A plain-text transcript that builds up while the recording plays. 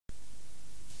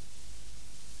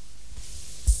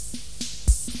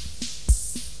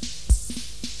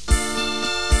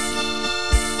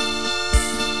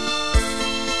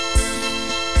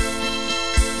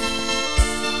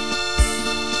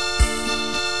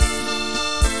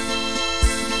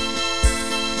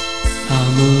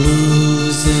I'm a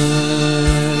loser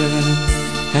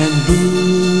and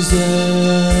boozer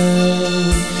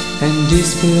and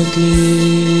desperately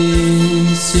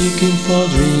seeking for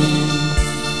dream.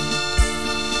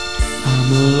 I'm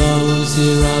a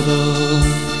lousy rebel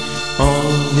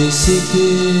of the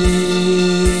city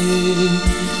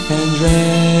and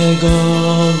drag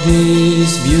of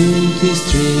this beauty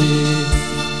street.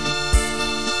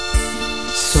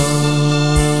 So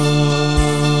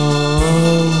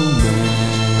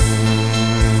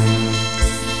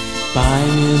buy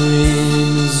me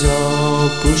dreams or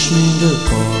push me in the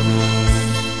corner.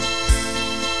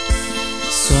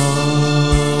 So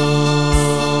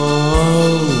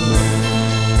man,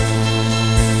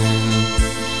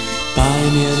 buy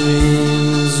me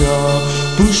dreams or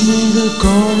push me in the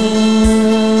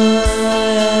corner.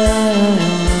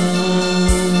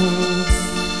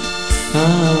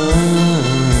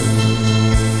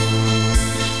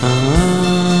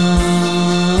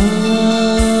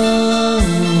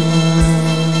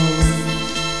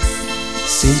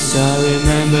 Since I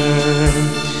remember,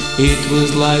 it was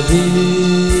like this,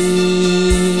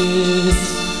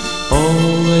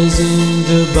 always in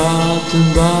the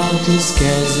bottomless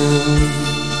chasm.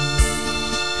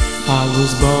 I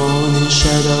was born in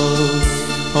shadows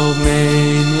of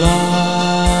main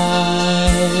light,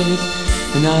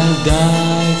 and I'll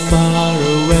die far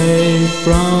away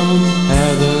from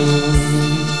heaven.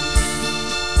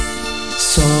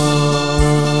 So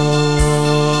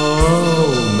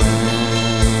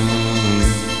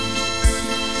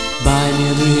buy me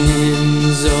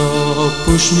dreams or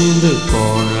push me in the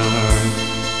corner.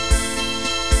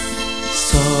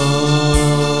 So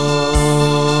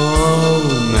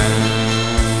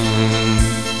man,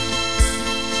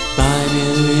 buy me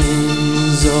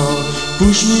dreams or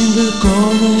push me in the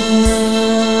corner.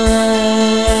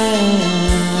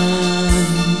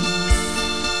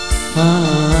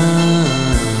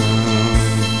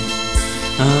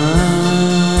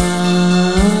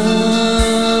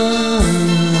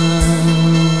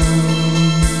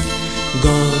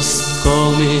 Ghost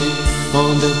call me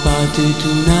on the party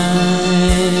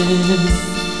tonight,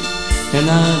 and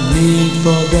I need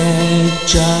for that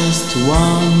just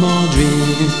one more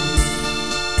dream.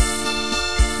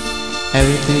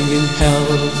 Everything in hell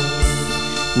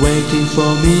waiting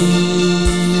for me,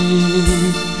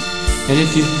 and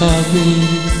if you help me,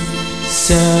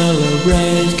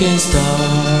 celebrate can start.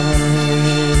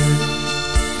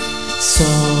 So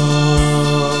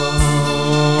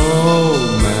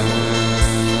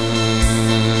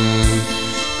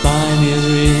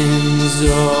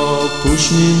or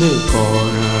push me in the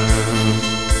corner.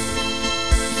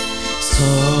 So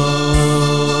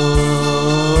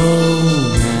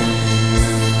man,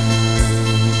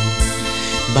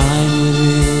 buy me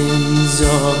dreams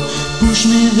or push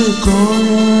me in the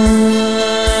corner.